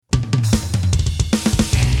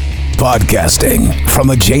Podcasting from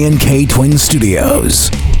the J&K Twin Studios.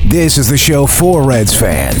 This is the show for Reds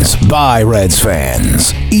fans, by Reds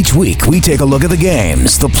fans. Each week, we take a look at the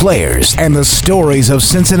games, the players, and the stories of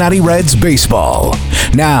Cincinnati Reds baseball.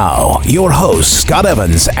 Now, your hosts, Scott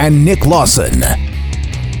Evans and Nick Lawson.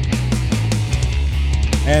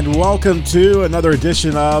 And welcome to another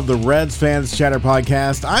edition of the Reds Fans Chatter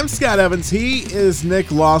Podcast. I'm Scott Evans. He is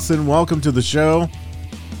Nick Lawson. Welcome to the show.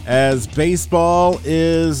 As baseball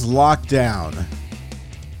is locked down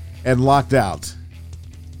and locked out.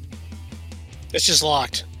 It's just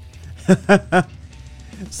locked.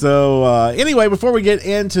 So anyway, before we get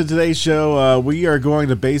into today's show, we are going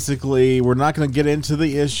to we're not going to get into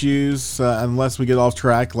the issues unless we get off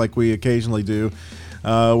track like we occasionally do.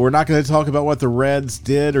 We're not going to talk about what the Reds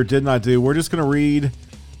did or did not do. We're just going to read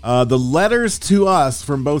the letters to us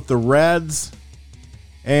from both the Reds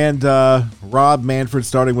and Rob Manfred,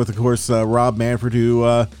 starting with, of course, Rob Manfred,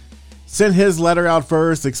 who sent his letter out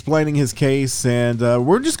first explaining his case, and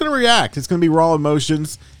we're just going to react. It's going to be raw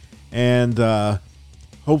emotions, and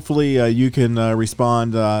hopefully you can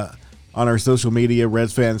respond on our social media,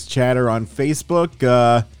 Reds Fans Chatter on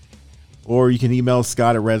Facebook, or you can email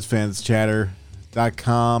Scott at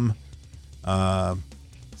redsfanschatter.com.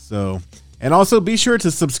 And also be sure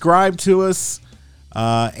to subscribe to us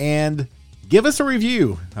and give us a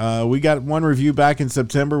review. We got one review back in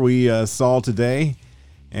September we saw today,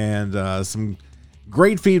 and some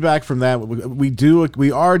great feedback from that.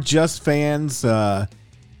 We are just fans.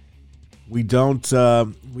 We don't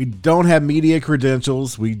have media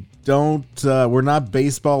credentials. We're not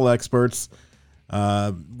baseball experts.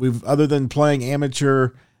 Other than playing amateur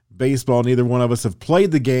baseball, neither one of us have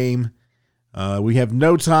played the game. We have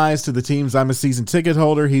no ties to the teams. I'm a season ticket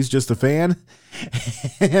holder. He's just a fan.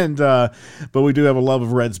 But we do have a love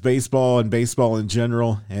of Reds baseball and baseball in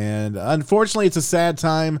general. And unfortunately, it's a sad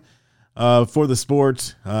time for the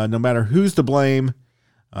sport. No matter who's to blame,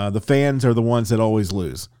 the fans are the ones that always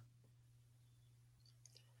lose.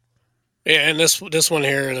 Yeah, and this one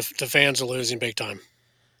here, the fans are losing big time.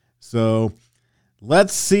 So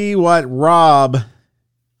let's see what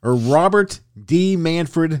Robert D.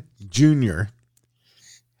 Manfred Jr.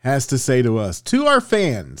 has to say to us, to our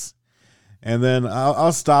fans. And then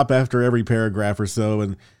I'll stop after every paragraph or so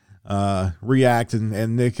and react.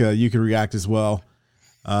 And Nick, you can react as well.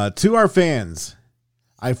 To our fans,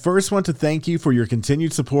 I first want to thank you for your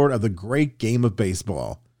continued support of the great game of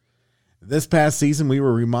baseball. This past season, we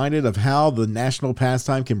were reminded of how the national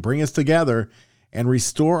pastime can bring us together and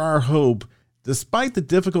restore our hope despite the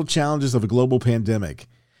difficult challenges of a global pandemic.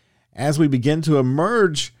 As we begin to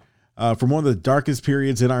emerge from one of the darkest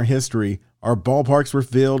periods in our history, our ballparks were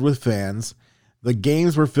filled with fans, the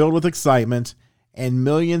games were filled with excitement, and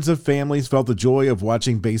millions of families felt the joy of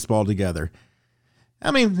watching baseball together. I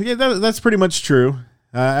mean, yeah, that's pretty much true.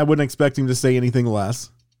 I wouldn't expect him to say anything less.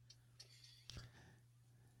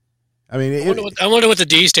 I mean, I wonder what the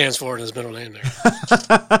D stands for in his middle name there.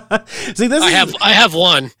 See, I have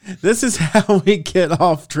one. This is how we get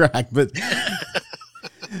off track, but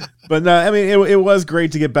no, I mean, it was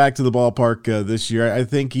great to get back to the ballpark this year. I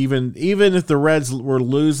think even if the Reds were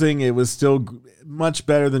losing, it was still much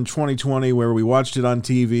better than 2020, where we watched it on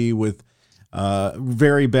TV with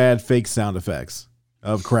very bad fake sound effects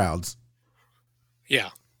of crowds.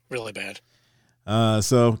 Yeah, really bad.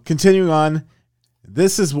 So continuing on,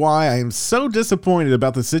 this is why I am so disappointed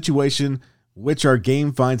about the situation which our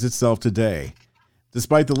game finds itself today.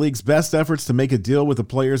 Despite the league's best efforts to make a deal with the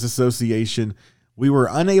Players Association, we were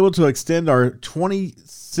unable to extend our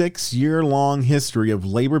 26-year-long history of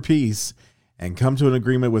labor peace and come to an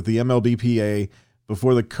agreement with the MLBPA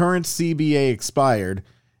before the current CBA expired.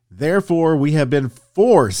 Therefore, we have been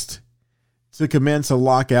forced to commence a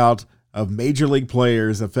lockout of major league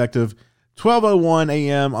players effective 12:01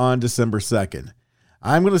 a.m. on December 2nd.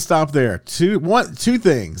 I'm going to stop there. Two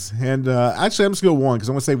things. And actually, I'm just going to go one because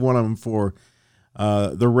I'm going to save one of them for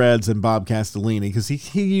the Reds and Bob Castellini because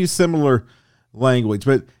he used similar language.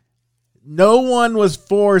 But no one was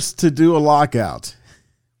forced to do a lockout.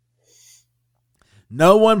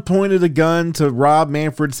 No one pointed a gun to Rob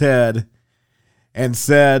Manfred's head and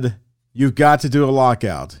said, you've got to do a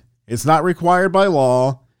lockout. It's not required by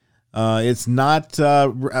law. It's not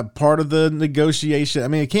a part of the negotiation. I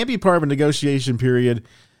mean, it can't be part of a negotiation period,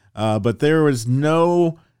 but there was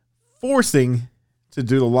no forcing to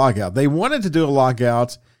do the lockout. They wanted to do a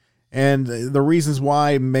lockout, and the reasons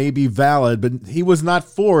why may be valid, but he was not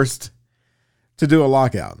forced to do a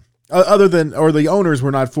lockout. Or the owners were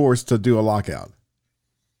not forced to do a lockout.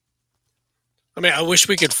 I mean, I wish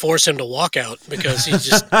we could force him to walk out because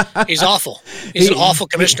he's awful. He's an awful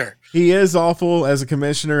commissioner. He is awful as a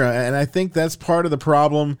commissioner, and I think that's part of the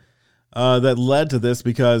problem that led to this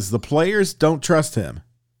because the players don't trust him.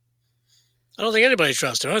 I don't think anybody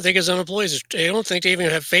trusts him. I don't think his own employees, I don't think they even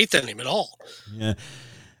have faith in him at all. Yeah.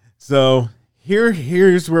 So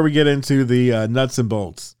here's where we get into the nuts and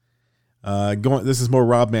bolts. This is more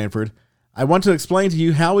Rob Manfred. I want to explain to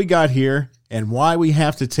you how we got here and why we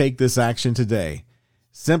have to take this action today.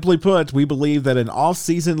 Simply put, we believe that an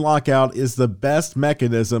off-season lockout is the best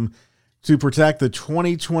mechanism to protect the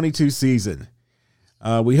 2022 season.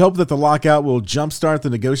 We hope that the lockout will jumpstart the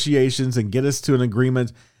negotiations and get us to an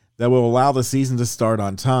agreement that will allow the season to start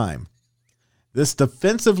on time. This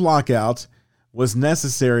defensive lockout was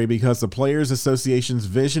necessary because the Players Association's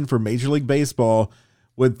vision for Major League Baseball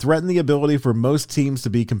would threaten the ability for most teams to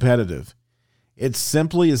be competitive. It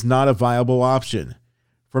simply is not a viable option.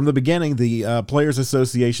 From the beginning, the Players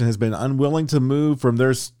Association has been unwilling to move from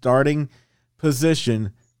their starting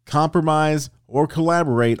position, compromise, or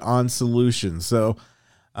collaborate on solutions. So,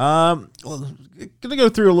 going to go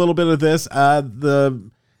through a little bit of this.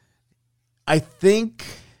 I think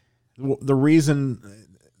the reason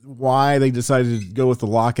why they decided to go with the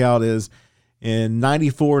lockout is in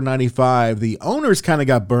 94-95, the owners kind of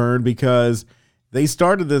got burned because they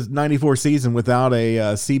started the 94 season without a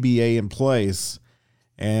CBA in place.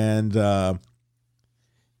 And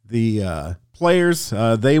the players,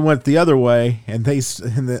 they went the other way, and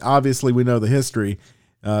obviously we know the history.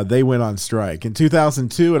 They went on strike. In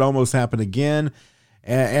 2002, it almost happened again.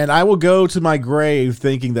 And I will go to my grave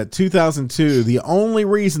thinking that 2002, the only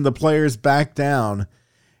reason the players backed down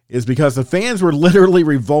is because the fans were literally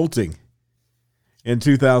revolting in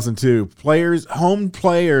 2002. Home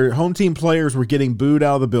team players were getting booed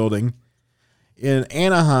out of the building. In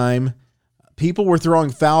Anaheim, people were throwing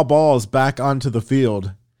foul balls back onto the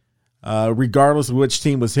field, regardless of which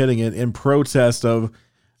team was hitting it, in protest of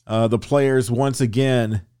the players once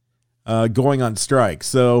again going on strike.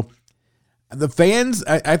 So the fans,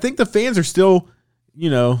 I think the fans are still,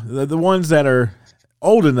 the ones that are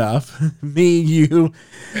old enough, me, you,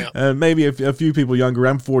 Yeah. maybe a few people younger.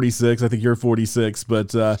 I'm 46. I think you're 46, but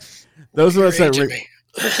those of us that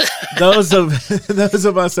those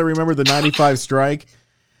of us that remember the 95 strike,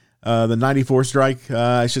 the 94 strike,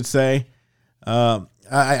 I should say,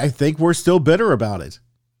 I think we're still bitter about it.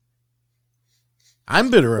 I'm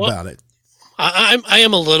bitter about it. I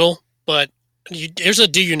am a little, but here's a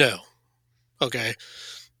do you know? Okay.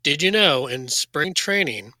 Did you know in spring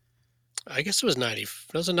training, I guess it was 90.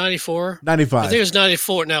 Was it 94? 95. I think it was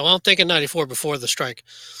 94. Now, I'm thinking 94 before the strike.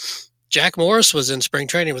 Jack Morris was in spring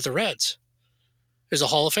training with the Reds. He's a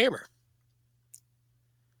Hall of Famer.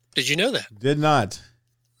 Did you know that? Did not.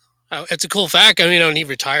 It's a cool fact. I mean, he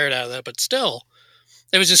retired out of that, but still,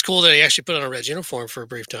 it was just cool that he actually put on a Reds uniform for a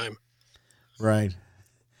brief time. Right.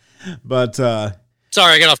 But sorry,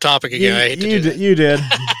 I got off topic again. I hate to do that. You did.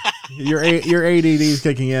 Your ADD is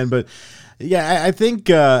kicking in, but yeah, I think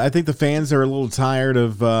the fans are a little tired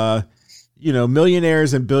of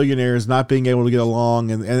millionaires and billionaires not being able to get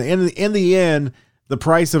along, and in the end, the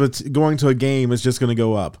price of going to a game is just going to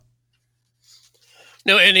go up.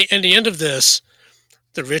 No, and in the end of this,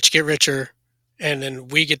 the rich get richer, and then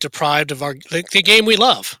we get deprived of the game we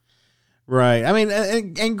love. Right. I mean,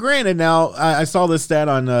 and granted, now I saw this stat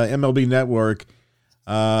on MLB Network.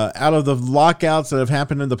 Out of the lockouts that have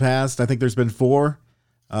happened in the past, I think there's been 4.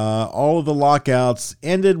 All of the lockouts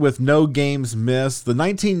ended with no games missed. The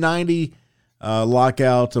 1990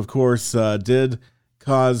 lockout, of course, did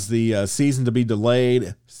cause the season to be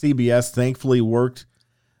delayed. CBS thankfully worked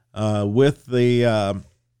with the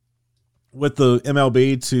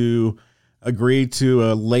MLB to agree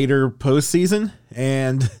to a later postseason,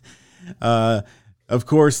 and of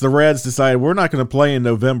course, the Reds decided we're not going to play in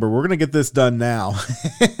November. We're going to get this done now,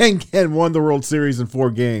 and won the World Series in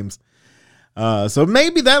 4 games. So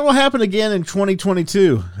maybe that will happen again in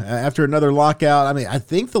 2022 after another lockout. I mean, I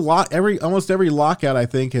think almost every lockout I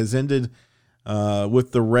think has ended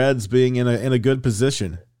with the Reds being in a good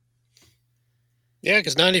position. Yeah,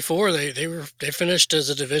 because 94 they finished as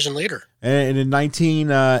a division leader, and in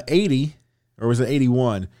 1980, or was it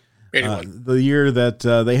 81? 81. The year that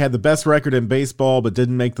they had the best record in baseball but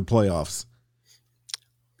didn't make the playoffs.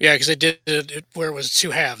 Yeah, because they did it where it was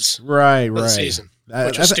 2 halves. Right. The season,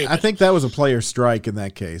 which was stupid. I think that was a player strike in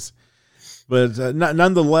that case. But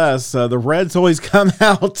nonetheless, the Reds always come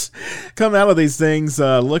out of these things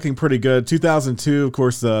looking pretty good. 2002, of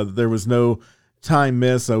course, there was no time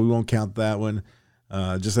miss, so we won't count that one.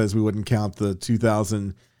 Just as we wouldn't count the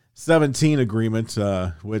 2017 agreement,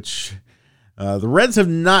 which The Reds have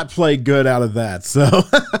not played good out of that, so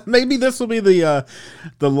maybe this will be the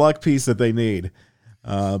luck piece that they need.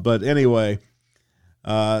 But anyway,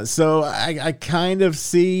 so I kind of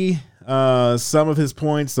see some of his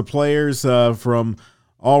points. The players, from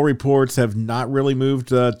all reports, have not really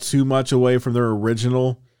moved too much away from their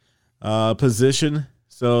original position.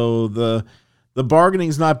 So the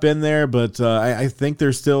bargaining's not been there, but I think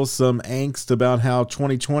there's still some angst about how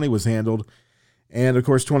 2020 was handled. And, of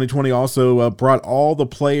course, 2020 also brought all the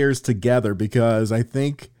players together, because I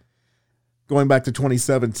think going back to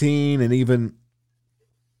 2017 and even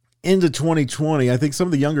into 2020, I think some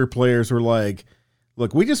of the younger players were like,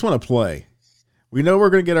 look, we just want to play. We know we're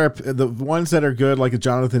going to get the ones that are good, like a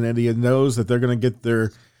Jonathan India, knows that they're going to get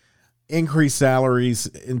their increased salaries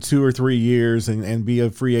in 2 or 3 years and be a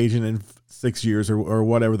free agent in 6 years or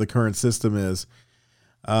whatever the current system is.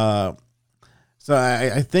 So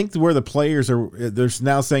I think where the players are, they're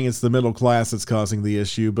now saying it's the middle class that's causing the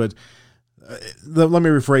issue, but let me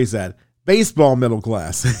rephrase that. Baseball middle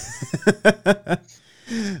class.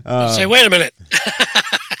 Say, wait a minute.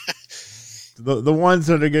 The ones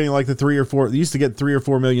that are getting like the 3 or 4, they used to get $3 or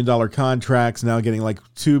 $4 million contracts, now getting like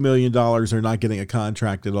 $2 million or not getting a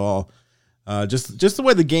contract at all. Just the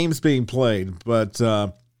way the game's being played. But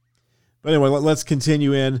anyway, let's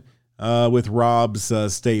continue in with Rob's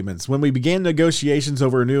statements. When we began negotiations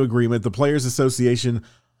over a new agreement, the Players Association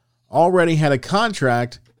already had a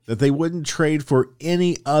contract that they wouldn't trade for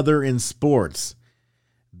any other in sports.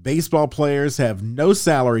 Baseball players have no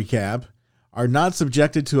salary cap, are not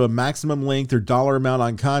subjected to a maximum length or dollar amount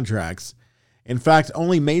on contracts. In fact,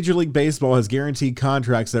 only Major League Baseball has guaranteed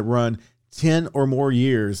contracts that run 10 or more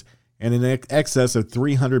years and in excess of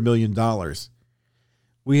 $300 million.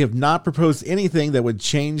 We have not proposed anything that would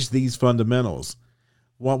change these fundamentals.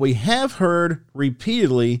 What we have heard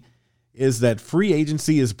repeatedly is that free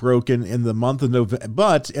agency is broken in the month of November,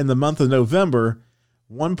 but in the month of November,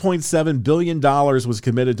 $1.7 billion was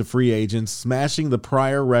committed to free agents, smashing the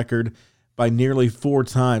prior record by nearly 4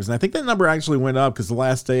 times. And I think that number actually went up because the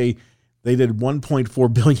last day they did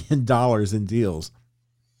 $1.4 billion in deals.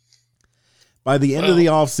 By the end of the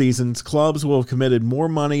offseasons, clubs will have committed more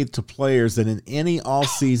money to players than in any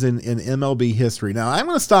offseason in MLB history. Now, I'm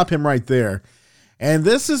going to stop him right there. And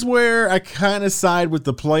this is where I kind of side with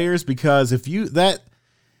the players, because if you that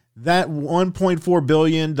 $1.4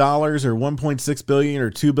 billion or $1.6 billion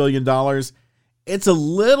or $2 billion, it's a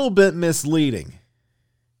little bit misleading.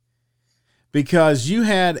 Because you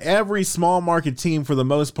had every small market team, for the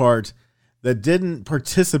most part, that didn't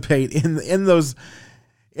participate in those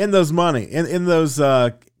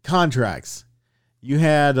contracts. You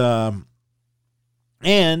had and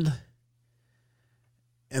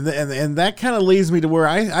that kind of leads me to where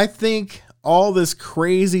I think all this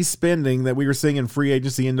crazy spending that we were seeing in free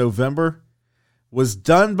agency in November was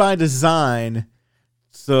done by design,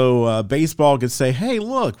 so baseball could say, "Hey,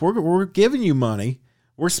 look, we're giving you money.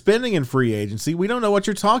 We're spending in free agency. We don't know what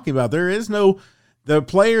you're talking about. The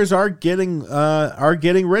players are getting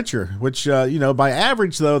richer, which by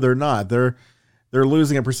average though they're not. They're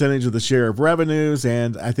losing a percentage of the share of revenues,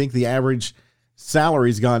 and I think the average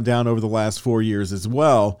salary's gone down over the last 4 years as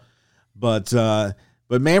well. But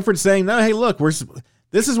Manfred's saying, no, hey, look,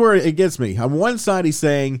 this is where it gets me. On one side, he's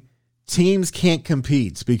saying teams can't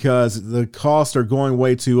compete because the costs are going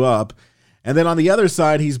way too up, and then on the other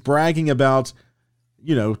side, he's bragging about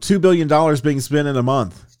 $2 billion being spent in a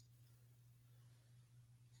month.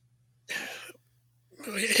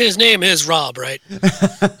 His name is Rob, right?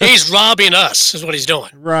 He's robbing us, is what he's doing.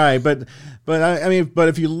 Right, but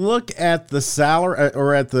if you look at the salary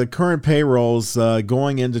or at the current payrolls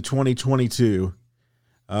going into 2022,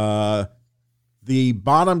 the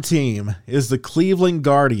bottom team is the Cleveland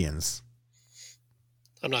Guardians.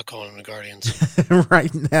 I'm not calling them the Guardians.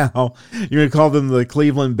 Right now, you're gonna call them the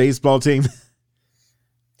Cleveland baseball team.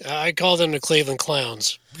 I call them the Cleveland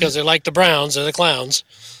Clowns because they're like the Browns. They're the Clowns.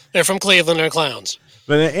 They're from Cleveland. They're clowns.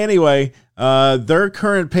 But anyway, their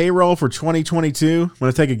current payroll for 2022,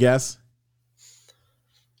 want to take a guess?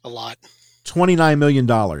 A lot. $29 million.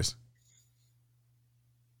 That's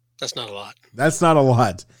not a lot. That's not a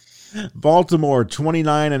lot. Baltimore,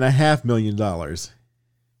 $29.5 million. Well,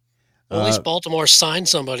 at least Baltimore signed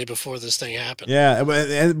somebody before this thing happened. Yeah,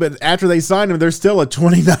 but after they signed him, they're still at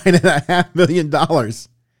 $29.5 million.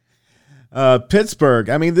 Pittsburgh,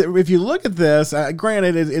 I mean, if you look at this,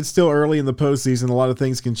 granted, it's still early in the postseason. A lot of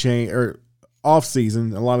things can change, or off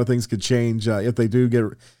season, a lot of things could change if they do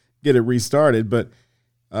get it restarted. But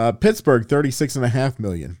Pittsburgh, $36.5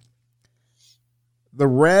 million. The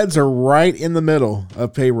Reds are right in the middle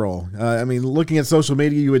of payroll. I mean, looking at social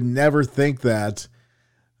media, you would never think that.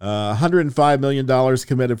 $105 million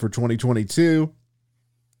committed for 2022.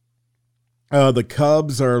 The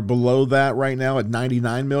Cubs are below that right now at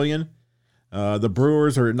 $99 million. The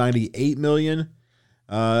Brewers are at $98 million.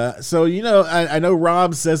 So, I know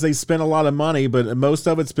Rob says they spent a lot of money, but most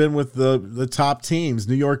of it's been with the top teams.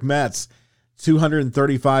 New York Mets,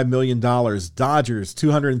 $235 million. Dodgers,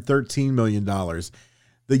 $213 million.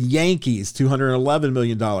 The Yankees, $211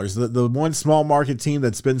 million. The one small market team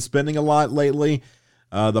that's been spending a lot lately,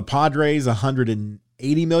 the Padres,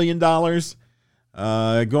 $180 million.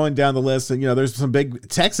 Going down the list, and there's some big.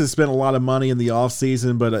 Texas spent a lot of money in the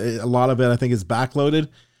offseason, but a lot of it I think is backloaded.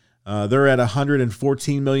 They're at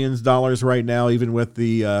 $114 million right now, even with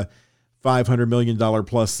the $500 million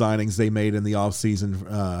plus signings they made in the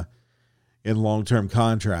offseason in long-term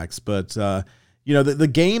contracts. But the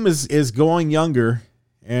game is going younger,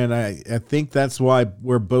 and I think that's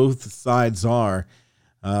where both sides are.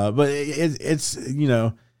 But it's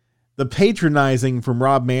the patronizing from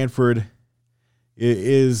Rob Manfred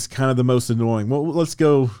is kind of the most annoying. Well, let's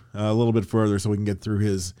go a little bit further so we can get through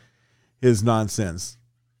his nonsense.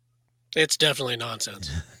 It's definitely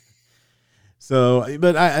nonsense. So,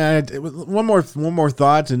 but I one more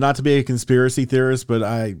thought, and not to be a conspiracy theorist, but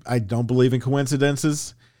I don't believe in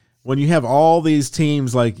coincidences. When you have all these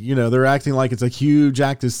teams, they're acting like it's a huge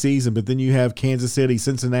active season, but then you have Kansas City,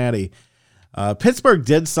 Cincinnati. Pittsburgh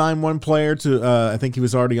did sign one player to, I think he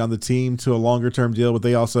was already on the team, to a longer-term deal, but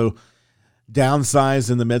they also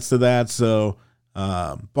downsized in the midst of that. So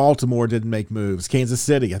Baltimore didn't make moves. Kansas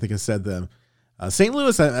City, I think I said them. St.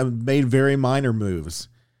 Louis made very minor moves.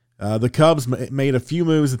 The Cubs made a few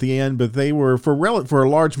moves at the end, but they were for a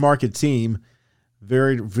large market team,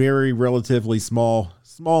 very, very relatively small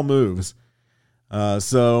moves.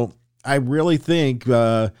 So I really think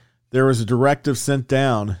there was a directive sent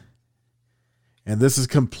down, and this is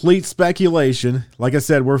complete speculation. Like I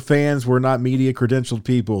said, we're fans. We're not media credentialed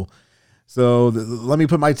people. So let me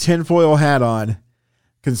put my tinfoil hat on.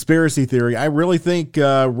 Conspiracy theory. I really think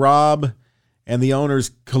Rob and the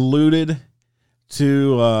owners colluded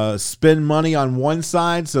to spend money on one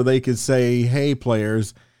side so they could say, hey,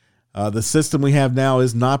 players, the system we have now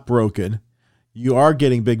is not broken. You are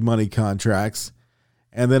getting big money contracts.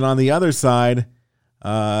 And then on the other side,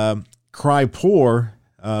 cry poor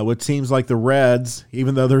with teams like the Reds,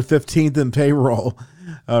 even though they're 15th in payroll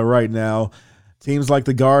right now, teams like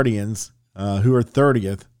the Guardians, who are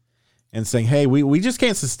 30th, and saying, hey, we just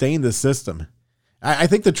can't sustain this system. I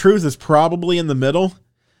think the truth is probably in the middle,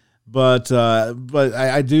 but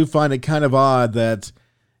I do find it kind of odd that,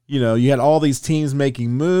 you had all these teams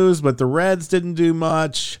making moves, but the Reds didn't do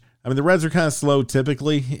much. I mean, the Reds are kind of slow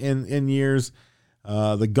typically in years.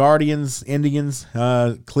 The Guardians, Indians,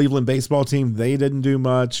 Cleveland baseball team, they didn't do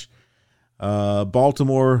much.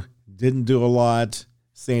 Baltimore didn't do a lot.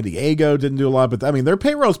 San Diego didn't do a lot, but I mean, their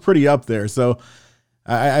payroll's pretty up there. So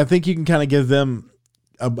I think you can kind of give them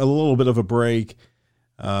a little bit of a break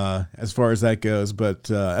as far as that goes.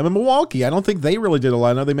 But I mean, Milwaukee, I don't think they really did a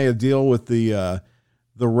lot. I know they made a deal with the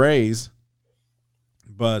Rays,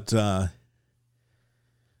 but for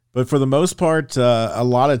the most part, a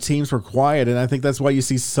lot of teams were quiet, and I think that's why you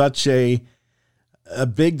see such a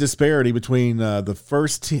big disparity between the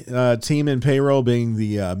first team in payroll being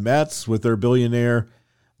the Mets with their billionaire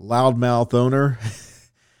loudmouth owner,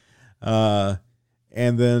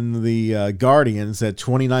 and then the Guardians at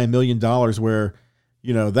 $29 million, where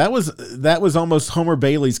that was almost Homer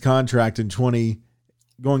Bailey's contract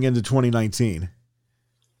going into 2019.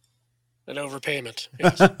 An overpayment.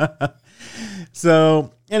 Yes.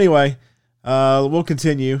 So anyway, we'll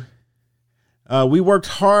continue. We worked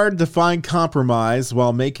hard to find compromise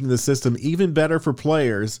while making the system even better for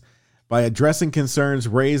players by addressing concerns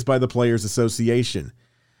raised by the Players Association.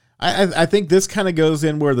 I think this kind of goes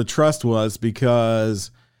in where the trust was,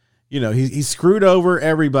 because, he screwed over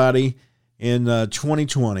everybody in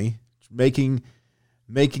 2020, making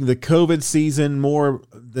the COVID season more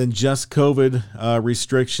than just COVID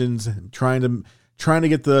restrictions, trying to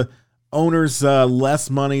get the owners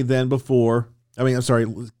less money than before. I mean, I'm sorry,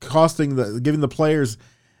 giving the players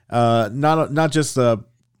not just a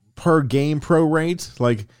per game pro rate,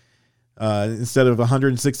 like instead of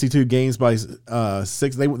 162 games by 6.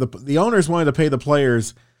 The owners wanted to pay the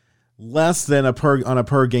players less than on a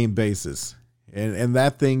per game basis, and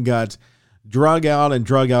that thing got drug out.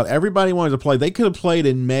 Everybody wanted to play. They could have played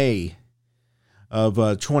in May of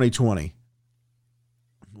 2020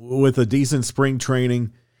 with a decent spring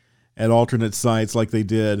training at alternate sites like they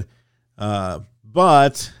did.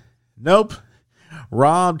 But nope.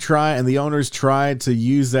 Rob and the owners tried to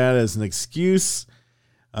use that as an excuse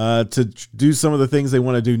to do some of the things they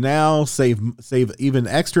want to do now, save even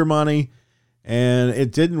extra money. And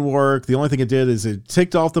it didn't work. The only thing it did is it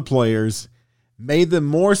ticked off the players, made them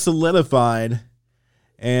more solidified.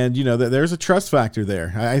 And, there's a trust factor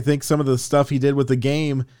there. I think some of the stuff he did with the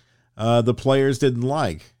game, the players didn't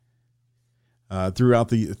like throughout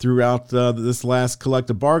this last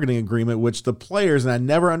collective bargaining agreement, which the players, and I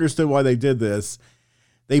never understood why they did this,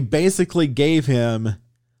 they basically gave him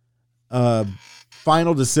a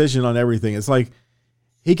final decision on everything. It's like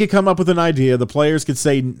he could come up with an idea. The players could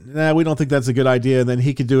say, nah, we don't think that's a good idea. And then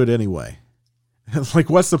he could do it anyway. It's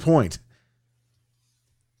like, what's the point?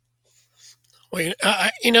 Well,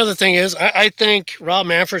 the thing is, I think Rob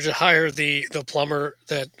Manfred should hire the plumber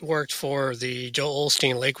that worked for the Joel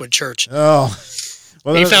Osteen Lakewood Church. Oh,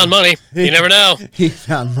 well, he found money. You never know. He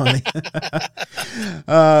found money.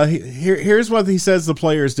 Here's what he says the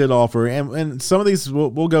players did offer, and some of these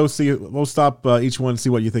we'll go see. We'll stop each one and see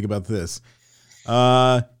what you think about this.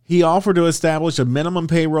 He offered to establish a minimum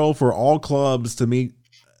payroll for all clubs to meet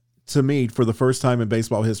for the first time in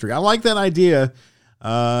baseball history. I like that idea.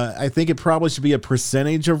 I think it probably should be a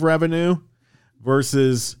percentage of revenue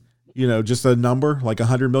versus, just a number like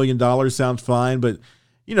 $100 million sounds fine. But,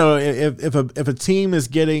 if a team is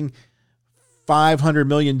getting $500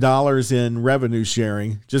 million in revenue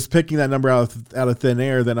sharing, just picking that number out of thin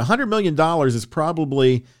air, then $100 million is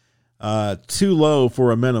probably too low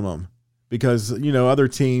for a minimum because, other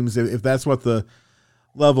teams, if that's what the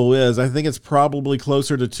level is, I think it's probably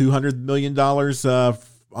closer to $200 million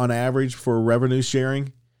on average for revenue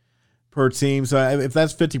sharing per team. So if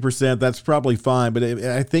that's 50%, that's probably fine, but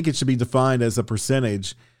I think it should be defined as a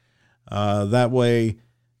percentage. That way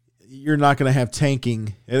you're not going to have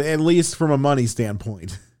tanking, at least from a money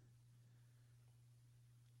standpoint.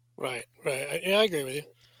 Right. Yeah, I agree with you.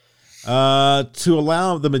 To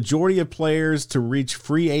allow the majority of players to reach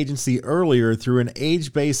free agency earlier through an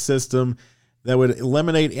age-based system that would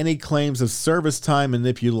eliminate any claims of service time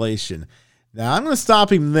manipulation. Now, I'm going to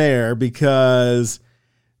stop him there because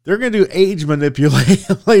they're going to do age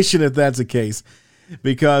manipulation if that's the case.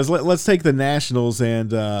 Because let's take the Nationals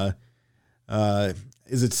and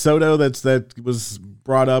is it Soto that was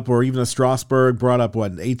brought up, or even a Strasburg brought up,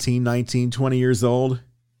 18, 19, 20 years old?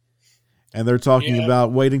 And they're talking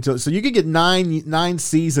about waiting till – so you could get nine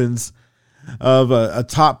seasons of a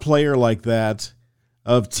top player like that,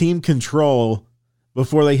 of team control –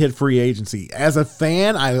 before they hit free agency. As a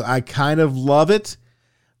fan, I kind of love it,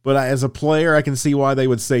 but as a player, I can see why they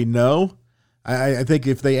would say no. I think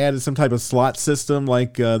if they added some type of slot system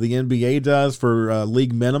like the NBA does for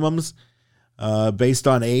league minimums based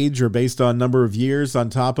on age or based on number of years on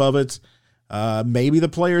top of it, maybe the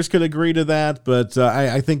players could agree to that, but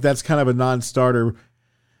I think that's kind of a non-starter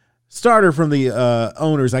from the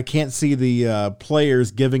owners. I can't see the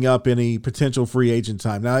players giving up any potential free agent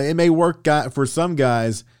time. Now, it may work for some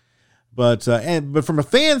guys, but from a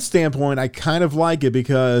fan standpoint, I kind of like it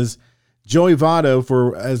because Joey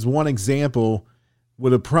Votto, as one example,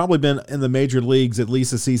 would have probably been in the major leagues at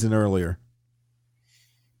least a season earlier.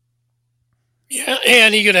 Yeah,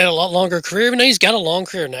 and he could have had a lot longer career. Even though he's got a long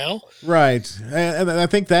career now. Right. And I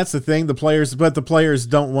think that's the thing. The players want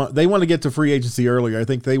to get to free agency earlier. I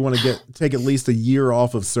think they want to take at least a year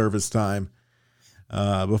off of service time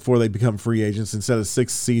before they become free agents instead of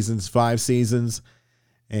 6 seasons, 5 seasons,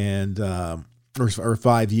 and or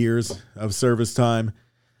 5 years of service time.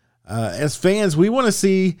 As fans, we want to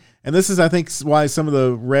see, and this is, I think, why some of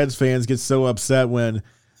the Reds fans get so upset when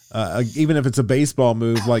even if it's a baseball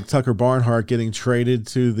move like Tucker Barnhart getting traded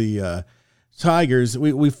to the Tigers,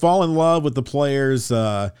 we fall in love with the players,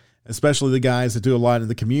 especially the guys that do a lot in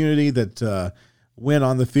the community that win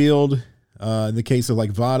on the field. In the case of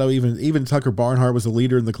like Votto, even Tucker Barnhart was a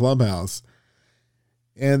leader in the clubhouse.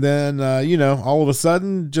 And then, all of a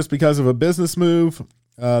sudden, just because of a business move,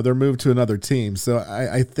 they're moved to another team. So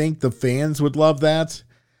I think the fans would love that.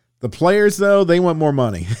 The players, though, they want more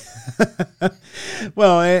money.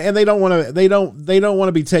 Well, and they don't want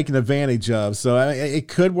to be taken advantage of. So it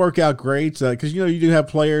could work out great because you do have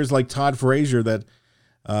players like Todd Frazier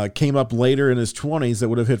that came up later in his 20s that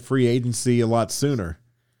would have hit free agency a lot sooner.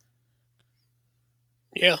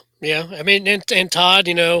 Yeah. I mean, and Todd,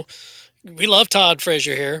 we love Todd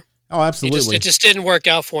Frazier here. Oh, absolutely. It just didn't work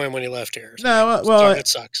out for him when he left here. So it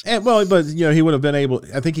sucks. But he would have been able.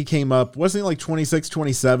 I think he came up. Wasn't he like 26,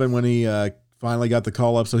 27 when he finally got the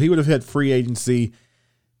call up? So he would have hit free agency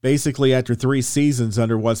basically after 3 seasons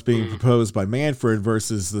under what's being proposed by Manfred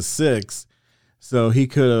versus the 6. So he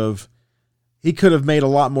could have made a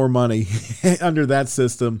lot more money under that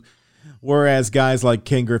system. Whereas guys like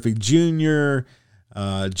Ken Griffey Jr.,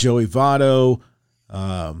 Joey Votto,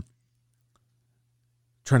 Trying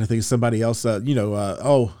to think of somebody else.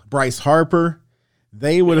 Bryce Harper.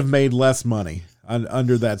 They would have made less money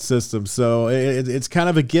under that system. So it's kind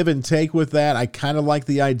of a give and take with that. I kind of like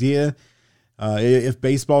the idea. If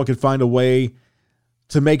baseball could find a way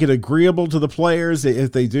to make it agreeable to the players,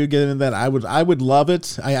 if they do get into that, I would love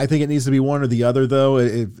it. I think it needs to be one or the other,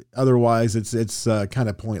 though. Otherwise, it's kind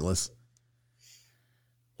of pointless.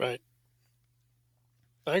 Right.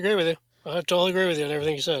 I agree with you. I totally agree with you on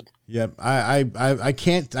everything you said. Yep. I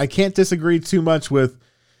can't disagree too much with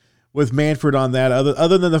Manfred on that,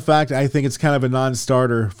 other than the fact I think it's kind of a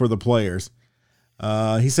non-starter for the players.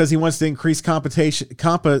 He says he wants to increase compensation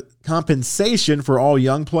for all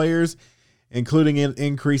young players, including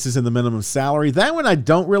increases in the minimum salary. That one I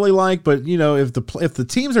don't really like, but if the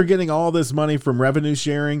teams are getting all this money from revenue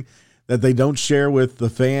sharing that they don't share with the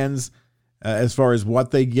fans, as far as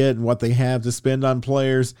what they get and what they have to spend on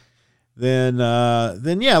players, then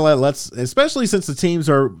yeah, let's, especially since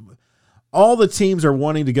all the teams are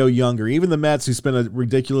wanting to go younger. Even the Mets, who spent a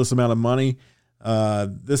ridiculous amount of money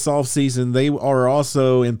this offseason, they are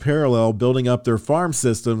also in parallel building up their farm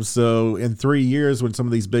system. So in 3 years, when some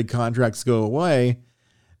of these big contracts go away,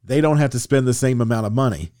 they don't have to spend the same amount of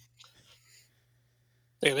money.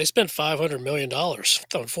 Yeah, they spent $500 million on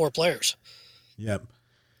 4 players. Yep.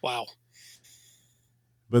 Wow.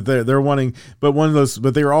 But they're wanting,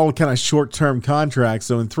 but they're all kind of short-term contracts.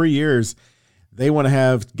 So in 3 years, they want to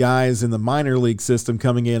have guys in the minor league system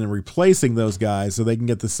coming in and replacing those guys so they can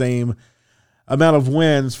get the same amount of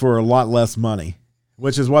wins for a lot less money,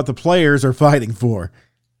 which is what the players are fighting for.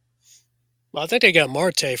 Well, I think they got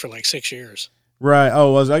Marte for like 6 years. Right.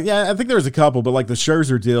 Oh, I think there was a couple, but like the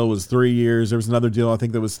Scherzer deal was 3 years. There was another deal, I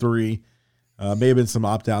think, that was 3. May have been some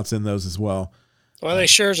opt-outs in those as well. Well, I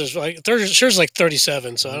think Scherzer's like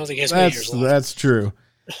 37, so I don't think he has many years left. That's true.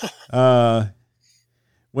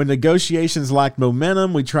 When negotiations lack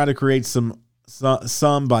momentum, we try to create some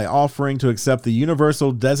by offering to accept the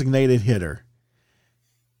universal designated hitter.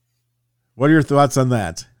 What are your thoughts on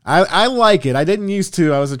that? I like it. I didn't used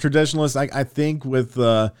to. I was a traditionalist. I think with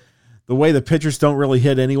the way the pitchers don't really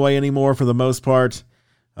hit anymore for the most part,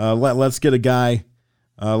 let's get a guy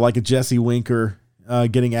like a Jesse Winker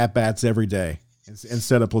getting at-bats every day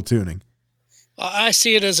instead of platooning. I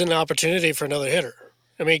see it as an opportunity for another hitter.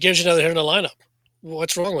 I mean, it gives you another hitter in the lineup.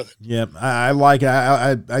 What's wrong with it? Yep, I like it.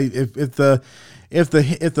 If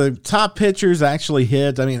the top pitchers actually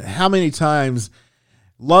hit, I mean, how many times?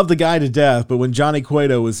 Love the guy to death, but when Johnny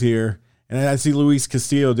Cueto was here, and I see Luis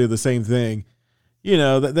Castillo do the same thing,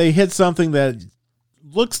 they hit something that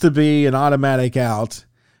looks to be an automatic out,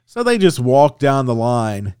 so they just walk down the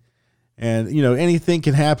line, and anything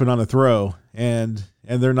can happen on a throw, and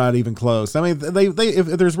they're not even close. I mean, they if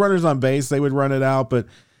there's runners on base, they would run it out, but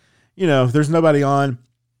if there's nobody on,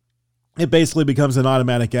 it basically becomes an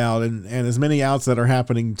automatic out, and as many outs that are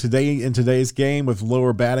happening today in today's game with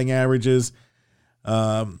lower batting averages,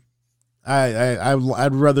 I'd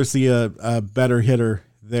rather see a better hitter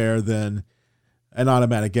there than an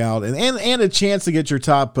automatic out, and a chance to get your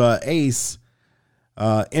top ace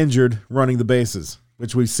injured running the bases,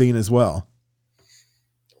 which we've seen as well.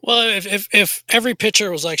 Well, if every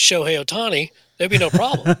pitcher was like Shohei Ohtani, there'd be no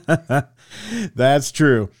problem. That's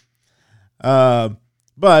true.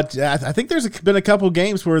 But I think there's been a couple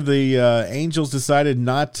games where the Angels decided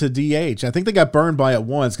not to DH. I think they got burned by it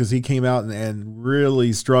once because he came out and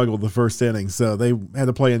really struggled the first inning. So they had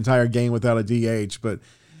to play an entire game without a DH. But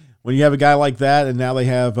when you have a guy like that, and now they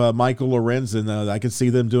have Michael Lorenzen, I could see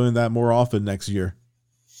them doing that more often next year.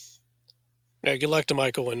 Yeah, good luck to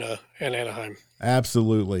Michael in Anaheim.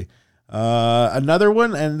 Absolutely. Another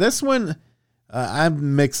one, and this one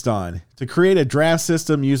I'm mixed on. To create a draft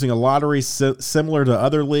system using a lottery similar to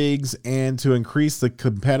other leagues and to increase the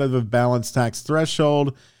competitive balance tax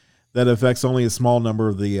threshold that affects only a small number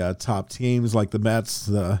of the top teams like the Mets,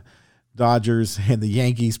 the Dodgers, and the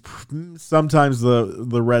Yankees. Sometimes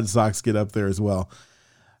the Red Sox get up there as well.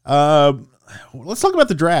 Let's talk about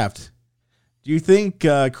the draft. Do you think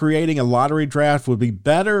creating a lottery draft would be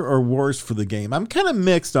better or worse for the game? I'm kind of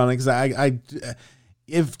mixed on it because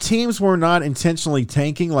if teams were not intentionally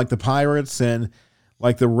tanking like the Pirates and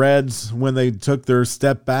like the Reds when they took their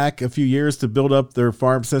step back a few years to build up their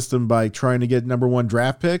farm system by trying to get number 1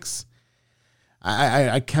 draft picks,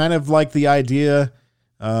 I kind of like the idea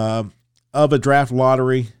of a draft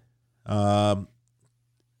lottery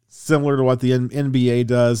similar to what the NBA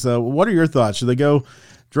does. What are your thoughts? Should they go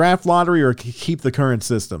draft lottery or keep the current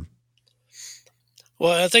system?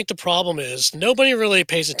 Well, I think the problem is nobody really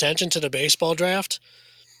pays attention to the baseball draft.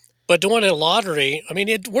 But doing a lottery, I mean,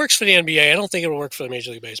 it works for the NBA. I don't think it will work for the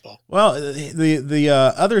Major League Baseball. Well, the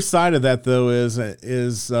other side of that though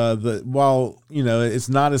is while it's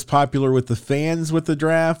not as popular with the fans with the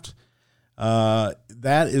draft,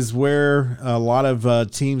 that is where a lot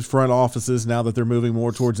of teams' front offices, now that they're moving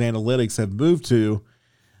more towards analytics, have moved to,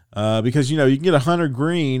 because you can get 100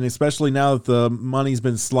 green, especially now that the money's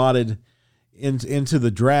been slotted into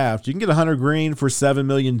the draft. You can get 100 green for $7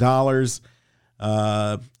 million.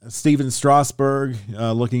 Steven Strasburg,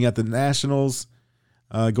 looking at the Nationals,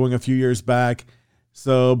 going a few years back.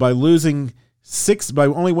 So by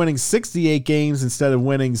only winning 68 games instead of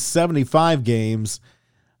winning 75 games,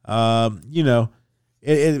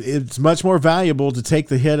 it's much more valuable to take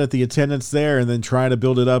the hit at the attendance there and then try to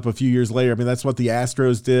build it up a few years later. I mean, that's what the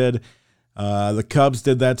Astros did. The Cubs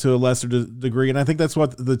did that to a lesser degree. And I think that's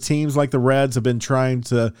what the teams like the Reds have been trying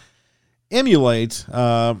to emulate,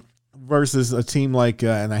 versus a team like,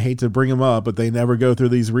 and I hate to bring them up, but they never go through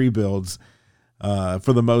these rebuilds for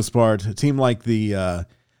the most part. A team like the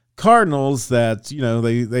Cardinals that,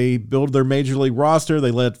 they build their major league roster. They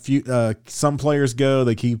let some players go.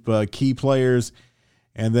 They keep key players,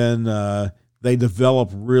 and then they develop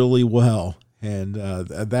really well. And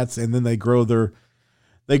then they grow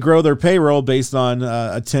their payroll based on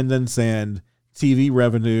attendance and TV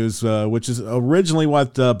revenues, which is originally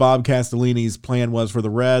what Bob Castellini's plan was for the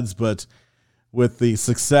Reds, but with the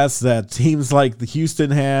success that teams like the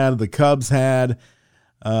Houston had, the Cubs had,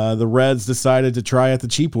 the Reds decided to try it the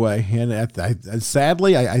cheap way, and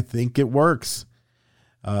sadly, I think it works.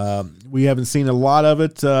 We haven't seen a lot of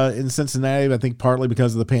it in Cincinnati, I think partly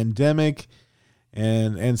because of the pandemic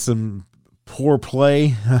and some poor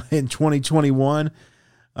play in 2021.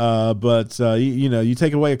 But you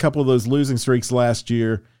take away a couple of those losing streaks last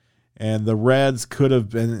year, and the Reds could have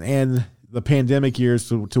been, and the pandemic years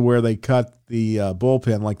to where they cut the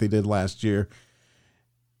bullpen like they did last year,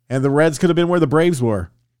 and the Reds could have been where the Braves were.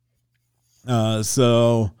 I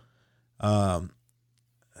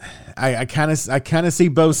kind of see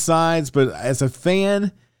both sides, but as a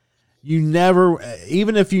fan, you never,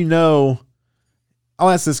 even if I'll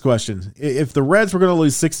ask this question: if the Reds were going to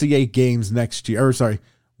lose 68 games next year,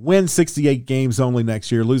 win 68 games only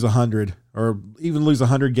next year, lose 100, or even lose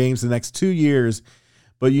 100 games the next 2 years,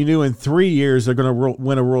 but you knew in 3 years they're going to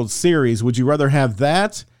win a World Series, would you rather have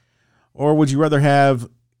that, or would you rather have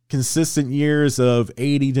consistent years of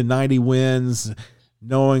 80 to 90 wins,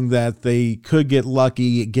 knowing that they could get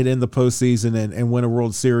lucky, get in the postseason and win a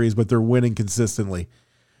World Series, but they're winning consistently?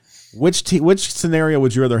 Which scenario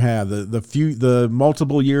would you rather have? The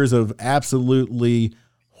multiple years of absolutely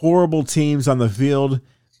horrible teams on the field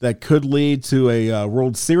that could lead to a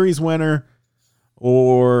World Series winner,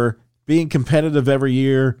 or being competitive every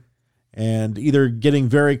year and either getting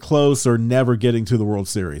very close or never getting to the World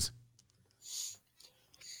Series?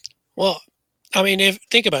 Well, I mean,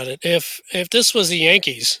 think about it. If this was the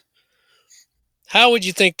Yankees, how would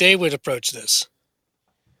you think they would approach this?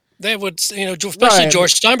 They would, especially right.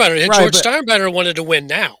 George Steinbrenner. Right, George Steinbrenner wanted to win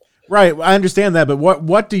now. Right, I understand that, but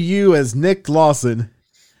what do you, as Nick Lawson?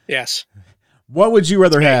 Yes. What would you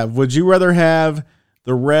rather have? Would you rather have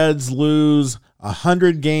the Reds lose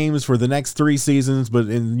 100 games for the next 3 seasons, but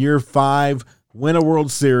in year 5 win a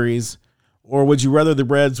World Series, or would you rather the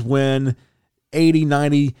Reds win 80,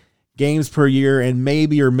 90 games per year and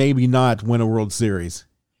maybe or maybe not win a World Series?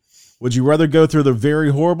 Would you rather go through the very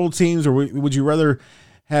horrible teams, or would you rather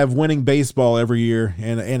have winning baseball every year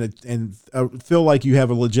and feel like you have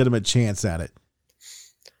a legitimate chance at it?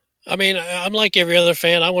 I mean, I'm like every other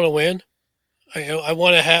fan. I want to win. I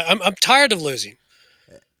want to have. I'm tired of losing.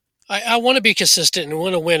 I want to be consistent and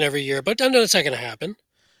want to win every year, but I know it's not going to happen.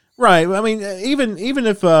 Right. I mean, even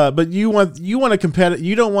if, but you want to compete.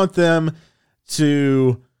 You don't want them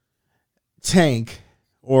to tank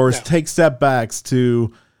or take step backs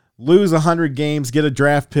to lose 100 games, get a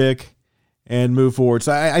draft pick, and move forward.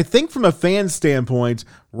 So I think from a fan standpoint,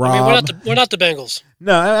 Rob, I mean, we're not the Bengals.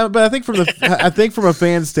 No, but I think from a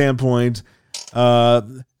fan standpoint,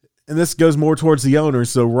 and this goes more towards the owner.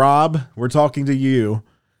 So Rob, we're talking to you.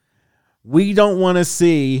 We don't want to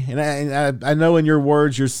see, and I know in your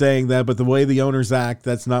words you're saying that, but the way the owners act,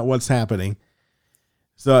 that's not what's happening.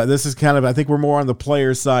 So this is kind of, I think we're more on the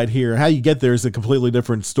player side here. How you get there is a completely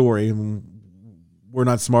different story, and we're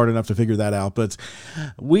not smart enough to figure that out. But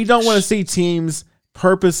we don't want to see teams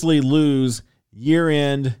purposely lose year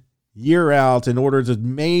in, year out in order to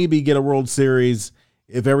maybe get a World Series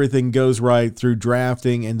if everything goes right through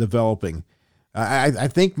drafting and developing. I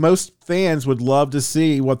think most fans would love to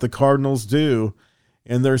see what the Cardinals do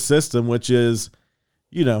in their system, which is,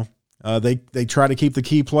 they try to keep the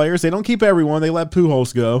key players. They don't keep everyone. They let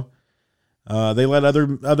Pujols go. They let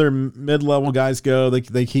other mid-level guys go.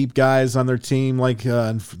 They keep guys on their team like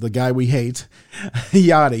the guy we hate,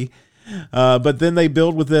 Yachty. But then they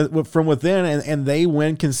build with it from within, and they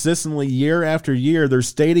win consistently year after year. Their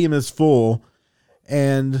stadium is full,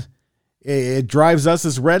 and it drives us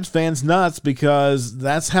as Reds fans nuts because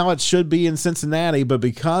that's how it should be in Cincinnati. But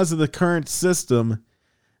because of the current system,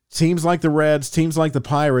 teams like the Reds, teams like the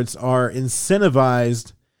Pirates are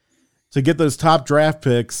incentivized to get those top draft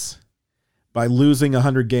picks by losing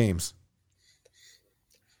 100 games.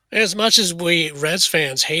 As much as we Reds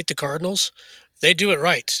fans hate the Cardinals, they do it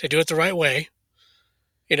right. They do it the right way.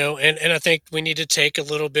 And I think we need to take a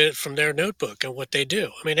little bit from their notebook and what they do.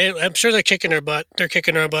 I mean, I'm sure they're kicking their butt. They're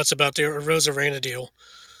kicking their butts about the Rosarena deal.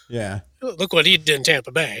 Yeah. Look what he did in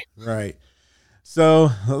Tampa Bay. Right. So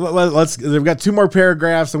they've got 2 more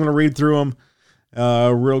paragraphs. I'm going to read through them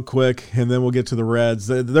real quick, and then we'll get to the Reds.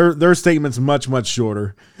 Their statement's much, much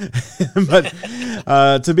shorter. But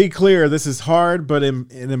to be clear, this is hard, but an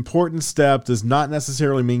important step does not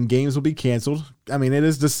necessarily mean games will be canceled. I mean, it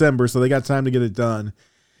is December, so they got time to get it done.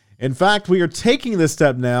 In fact, we are taking this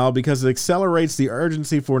step now because it accelerates the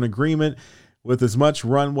urgency for an agreement with as much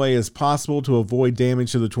runway as possible to avoid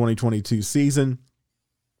damage to the 2022 season.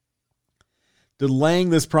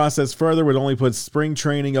 Delaying this process further would only put spring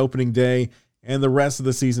training opening day and the rest of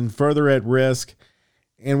the season further at risk,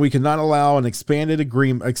 and we cannot allow an expired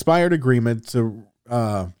agreement to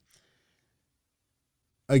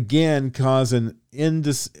again cause an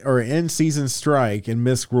in-season strike and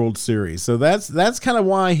miss World Series. So that's kind of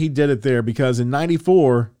why he did it there, because in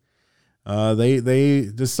 '94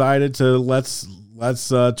 they decided to let's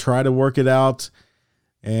try to work it out,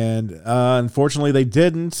 and unfortunately they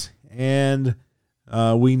didn't, and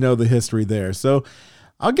we know the history there. So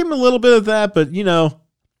I'll give him a little bit of that, but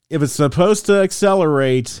if it's supposed to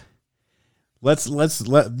accelerate,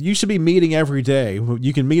 you should be meeting every day.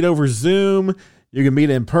 You can meet over Zoom, you can meet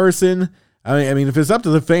in person. I mean, if it's up to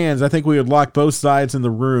the fans, I think we would lock both sides in a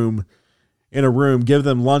room, give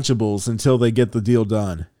them Lunchables until they get the deal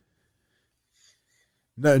done.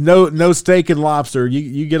 No steak and lobster.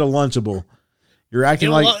 You get a Lunchable. You're acting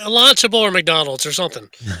like a Lunchable or McDonald's or something.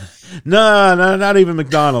 No, not even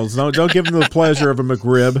McDonald's. No, don't give them the pleasure of a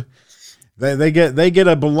McRib. They get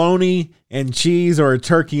a bologna and cheese or a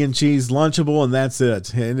turkey and cheese Lunchable, and that's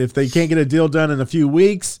it. And if they can't get a deal done in a few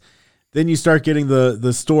weeks, then you start getting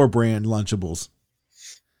the store brand Lunchables.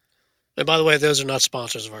 And by the way, those are not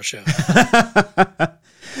sponsors of our show.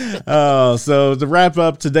 So to wrap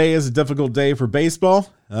up, today is a difficult day for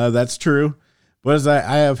baseball. That's true. But as I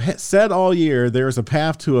have said all year, there is a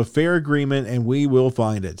path to a fair agreement, and we will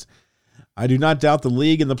find it. I do not doubt the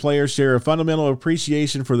league and the players share a fundamental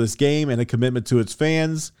appreciation for this game and a commitment to its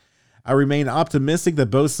fans. I remain optimistic that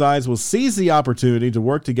both sides will seize the opportunity to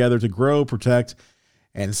work together to grow, protect,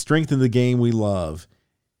 and strengthen the game we love.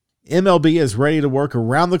 MLB is ready to work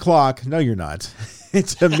around the clock. No, you're not.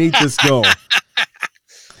 To meet this goal.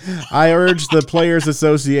 I urge the Players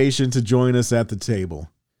Association to join us at the table.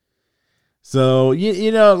 So,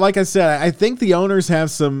 like I said, I think the owners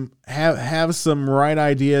have some right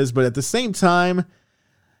ideas, but at the same time,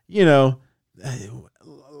 like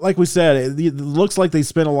we said, it looks like they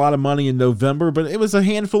spent a lot of money in November, but it was a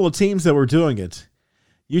handful of teams that were doing it.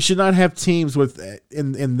 You should not have teams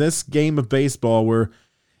in this game of baseball where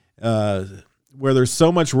there's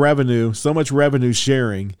so much revenue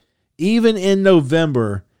sharing. Even in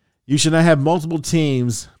November, you should not have multiple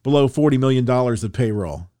teams below $40 million of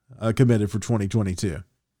payroll committed for 2022.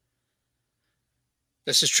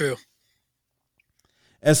 This is true.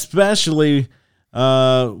 Especially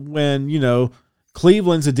when,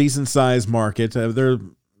 Cleveland's a decent sized market. They're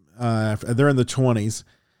in the 20s.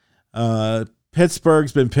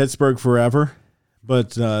 Pittsburgh's been Pittsburgh forever,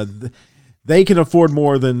 but they can afford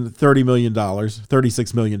more than $30 million,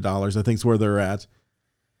 $36 million, I think is where they're at.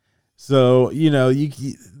 So,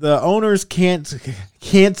 the owners can't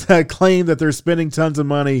claim that they're spending tons of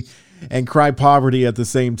money and cry poverty at the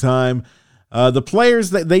same time. The players,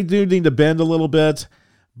 they do need to bend a little bit,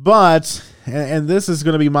 but, and this is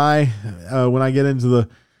going to be my, when I get into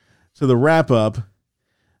the wrap up,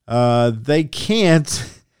 they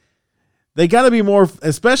got to be more,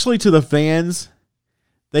 especially to the fans,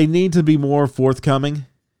 they need to be more forthcoming.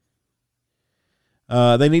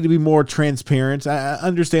 They need to be more transparent. I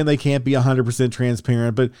understand they can't be 100%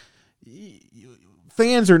 transparent, but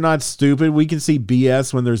fans are not stupid. We can see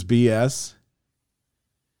BS when there's BS.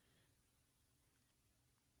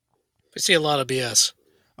 We see a lot of BS.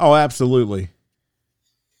 Oh, absolutely.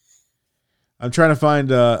 I'm trying to find,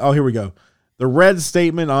 here we go. The Reds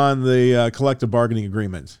statement on the collective bargaining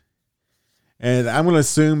agreement. And I'm going to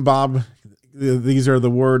assume, Bob, these are the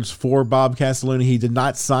words for Bob Castelluni. He did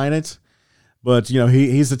not sign it, but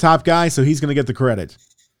he's the top guy, so he's going to get the credit.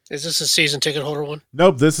 Is this a season ticket holder one?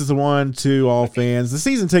 Nope, this is the one to all fans. The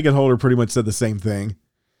season ticket holder pretty much said the same thing.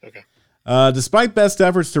 Okay. Despite best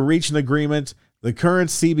efforts to reach an agreement, the current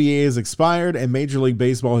CBA has expired, and Major League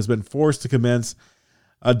Baseball has been forced to commence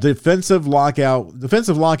a defensive lockout.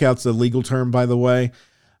 Defensive lockout's a legal term, by the way,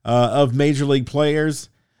 of Major League players.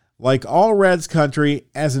 Like all Reds country,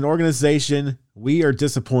 as an organization, we are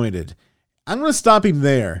disappointed. I'm going to stop him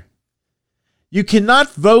there. You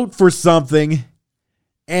cannot vote for something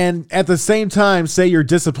and at the same time say you're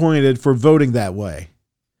disappointed for voting that way.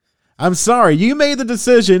 I'm sorry. You made the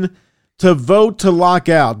decision to vote to lock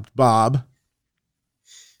out, Bob.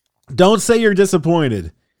 Don't say you're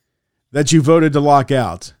disappointed that you voted to lock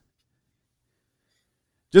out.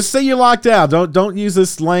 Just say you locked out. Don't use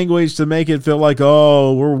this language to make it feel like,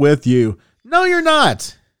 oh, we're with you. No, you're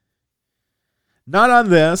not. Not on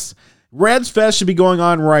this. Reds Fest should be going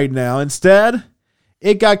on right now. Instead,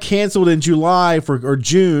 it got canceled in July or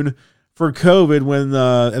June for COVID when,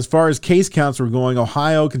 as far as case counts were going,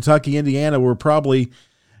 Ohio, Kentucky, Indiana were probably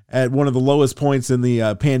at one of the lowest points in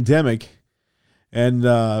the pandemic.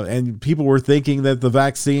 And people were thinking that the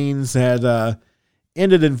vaccines had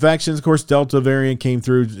ended infections. Of course, Delta variant came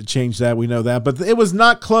through to change that. We know that. But it was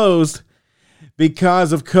not closed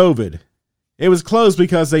because of COVID. It was closed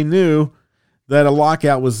because they knew that a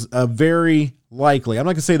lockout was very likely. I'm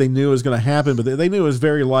not going to say they knew it was going to happen, but they knew it was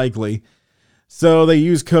very likely. So they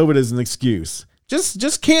used COVID as an excuse.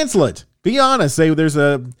 Just cancel it. Be honest. Say there's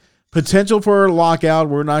a potential for a lockout.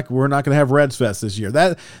 We're not going to have Reds Fest this year.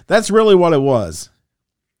 That's really what it was.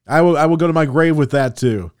 I will go to my grave with that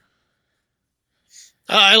too.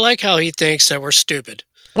 I like how he thinks that we're stupid.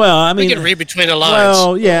 Well, I mean, we can read between the lines.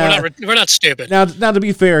 Well, yeah, we're not stupid. Now, to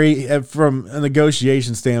be fair, from a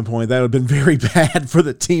negotiation standpoint, that would have been very bad for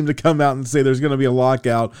the team to come out and say there's going to be a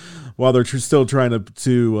lockout while they're still trying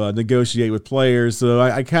to negotiate with players. So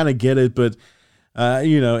I kind of get it, but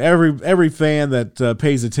every fan that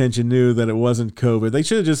pays attention knew that it wasn't COVID. They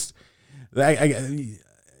should have just.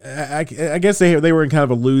 I guess they were in kind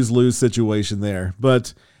of a lose-lose situation there,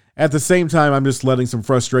 but. At the same time, I'm just letting some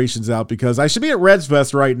frustrations out because I should be at Reds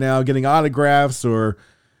Fest right now getting autographs or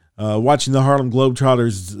watching the Harlem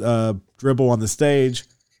Globetrotters dribble on the stage.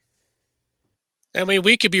 I mean,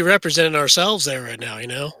 we could be representing ourselves there right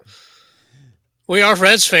now, We are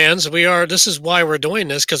Reds fans. This is why we're doing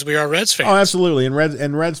this, because we are Reds fans. Oh, absolutely.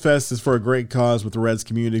 And Reds Fest is for a great cause with the Reds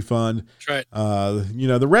Community Fund. That's right.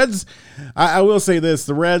 The Reds, I will say this,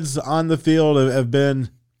 the Reds on the field have been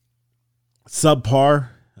subpar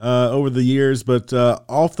over the years, but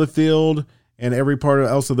off the field and every part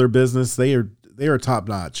else of their business, they are top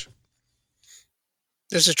notch.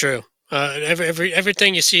 This is true.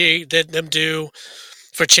 Everything you see them do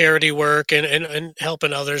for charity work and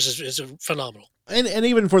helping others is phenomenal. And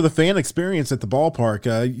even for the fan experience at the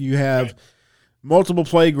ballpark, you have multiple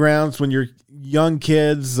playgrounds. When your young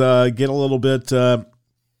kids get a little bit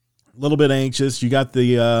anxious, you got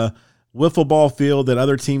the wiffle ball field that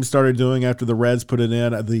other teams started doing after the Reds put it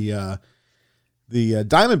in. The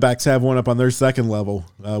Diamondbacks have one up on their second level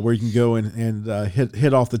where you can go and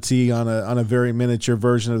hit off the tee on a very miniature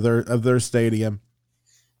version of their stadium.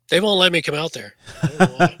 They won't let me come out there.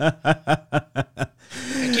 I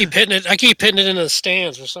keep hitting it into the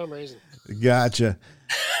stands for some reason. Gotcha.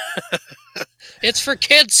 It's for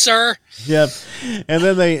kids, sir. Yep. And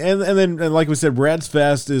then like we said, Reds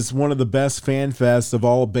Fest is one of the best fan fests of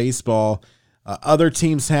all of baseball. Other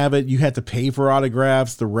teams have it. You have to pay for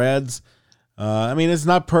autographs. The Reds, it's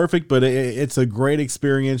not perfect, but it's a great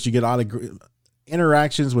experience. You get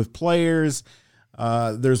interactions with players.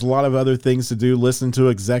 There's a lot of other things to do. Listen to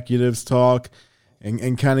executives talk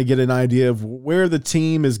and kind of get an idea of where the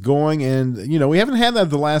team is going. And, we haven't had that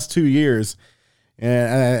the last 2 years.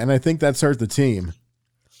 And I think that's hurt the team.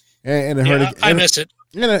 And it hurt. I missed it.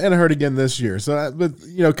 And it hurt again this year. So, but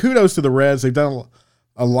kudos to the Reds. They've done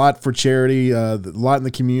a lot for charity, a lot in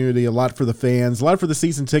the community, a lot for the fans, a lot for the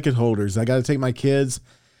season ticket holders. I got to take my kids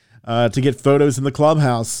to get photos in the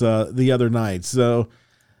clubhouse the other night. So,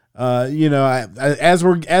 as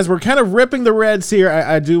we're kind of ripping the Reds here,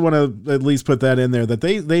 I do want to at least put that in there that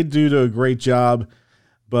they do a great job,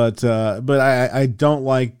 but I don't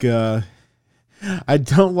like. I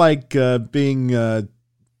don't like being, I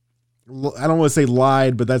don't want to say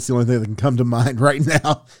lied, but that's the only thing that can come to mind right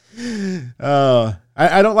now.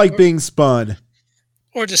 I don't like being spun.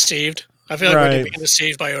 Or deceived. I feel like we're being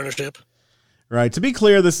deceived by ownership. Right. To be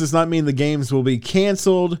clear, this does not mean the games will be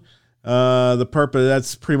canceled. The purpose,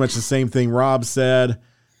 that's pretty much the same thing Rob said.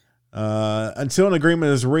 Until an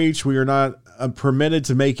agreement is reached, we are not permitted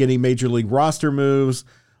to make any major league roster moves.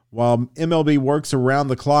 While MLB works around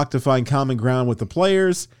the clock to find common ground with the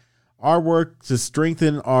players, our work to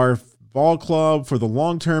strengthen our ball club for the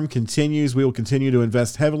long term continues. We will continue to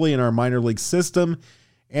invest heavily in our minor league system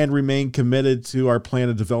and remain committed to our plan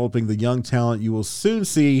of developing the young talent you will soon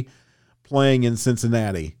see playing in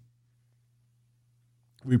Cincinnati.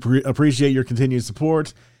 We appreciate your continued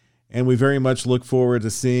support, and we very much look forward to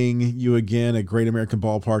seeing you again at Great American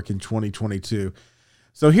Ballpark in 2022.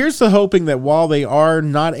 So here's the hoping that while they are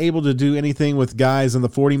not able to do anything with guys on the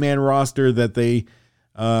 40-man roster, that they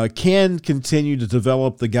can continue to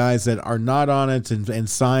develop the guys that are not on it and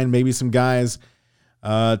sign maybe some guys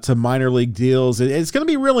to minor league deals. It's going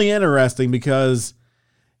to be really interesting because,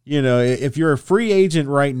 you know, if you're a free agent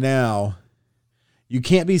right now, you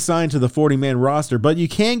can't be signed to the 40-man roster, but you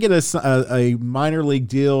can get a minor league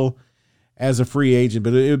deal as a free agent.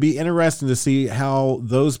 But it would be interesting to see how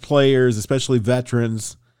those players, especially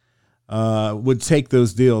veterans, would take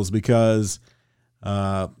those deals, because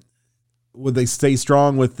would they stay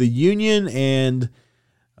strong with the union and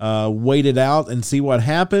wait it out and see what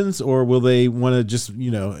happens, or will they want to just,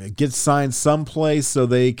 you know, get signed someplace so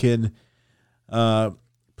they can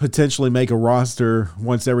potentially make a roster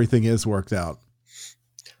once everything is worked out?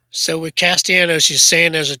 So with Castellanos, you're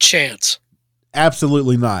saying there's a chance?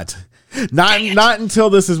 Absolutely not. Not until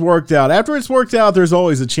this is worked out. After it's worked out, there's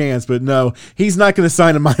always a chance, but no, he's not going to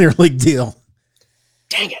sign a minor league deal.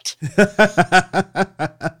 Dang it.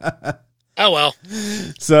 Oh, well.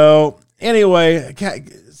 So anyway,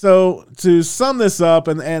 so to sum this up,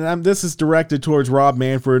 and this is directed towards Rob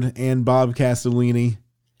Manfred and Bob Castellini.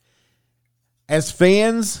 As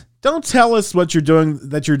fans, don't tell us what you're doing,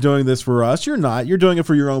 that you're doing this for us. You're not. You're doing it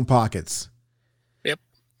for your own pockets. Yep.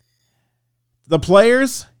 The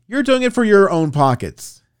players, you're doing it for your own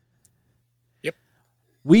pockets. Yep.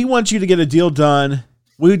 We want you to get a deal done.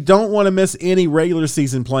 We don't want to miss any regular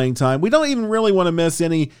season playing time. We don't even really want to miss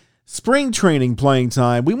any spring training playing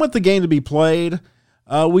time. We want the game to be played.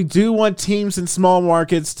 We do want teams in small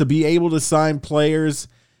markets to be able to sign players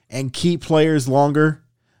and keep players longer.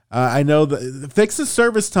 I know fix the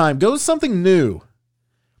service time. Go with something new.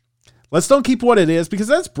 Let's don't keep what it is, because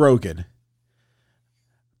that's broken.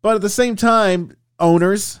 But at the same time,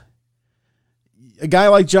 owners, a guy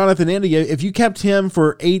like Jonathan India, if you kept him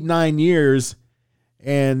for 8-9 years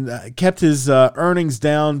and kept his earnings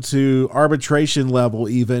down to arbitration level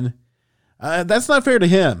even, that's not fair to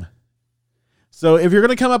him. So if you're going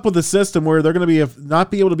to come up with a system where they're going to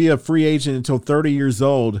not be able to be a free agent until 30 years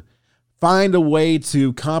old, find a way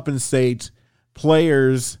to compensate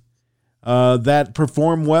players that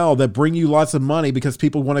perform well, that bring you lots of money, because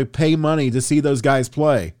people want to pay money to see those guys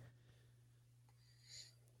play.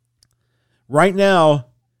 Right now,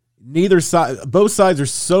 both sides are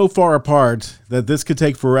so far apart that this could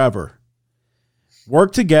take forever.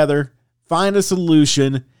 Work together, find a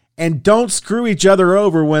solution, and don't screw each other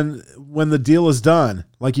over when the deal is done,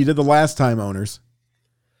 like you did the last time, owners.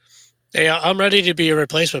 Hey, I'm ready to be a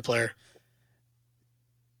replacement player.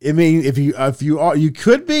 I mean, if you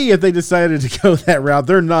could be, if they decided to go that route.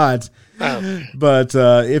 They're not. Oh. But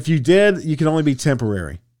if you did, you can only be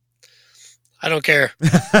temporary. I don't care.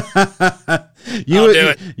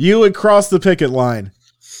 You would cross the picket line.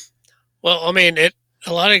 Well, I mean, a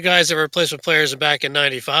lot of guys that were replacement players back in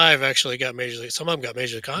 '95 actually got major league. Some of them got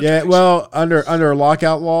major league contracts. Yeah, well, under a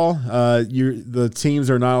lockout law, the teams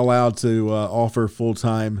are not allowed to offer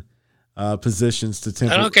full-time positions to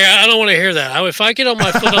temporary. I don't care. I don't want to hear that. If I get on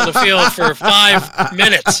my foot on the field for 5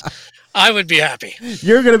 minutes, I would be happy.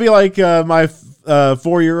 You're going to be like my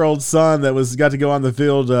 4-year-old son that got to go on the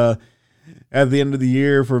field at the end of the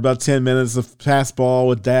year for about 10 minutes of pass ball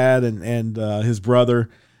with dad and his brother,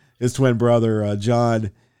 his twin brother,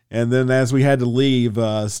 John. And then as we had to leave,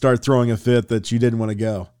 start throwing a fit that you didn't want to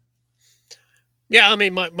go. Yeah, I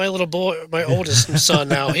mean, my little boy, my oldest son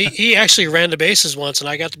now, he actually ran the bases once, and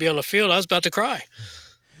I got to be on the field. I was about to cry.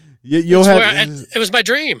 It was my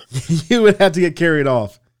dream. You would have to get carried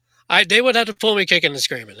off. They would have to pull me kicking and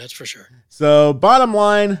screaming, that's for sure. So bottom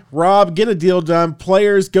line, Rob, get a deal done.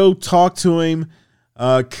 Players, go talk to him,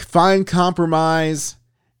 find compromise,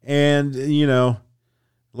 and,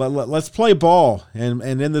 let's play ball and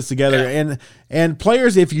end this together. Yeah. And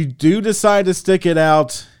players, if you do decide to stick it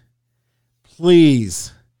out,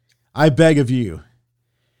 please, I beg of you,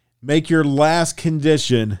 make your last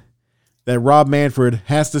condition that Rob Manfred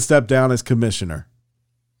has to step down as commissioner.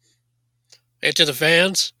 And to the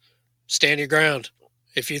fans, stand your ground.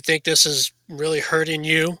 If you think this is really hurting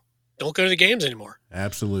you, don't go to the games anymore.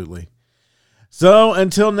 Absolutely. So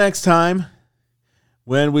until next time,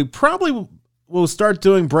 when we probably will start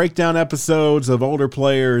doing breakdown episodes of older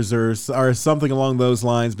players or something along those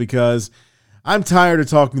lines, because I'm tired of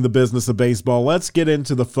talking the business of baseball. Let's get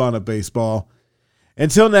into the fun of baseball.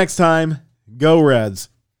 Until next time, go Reds.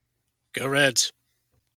 Go Reds.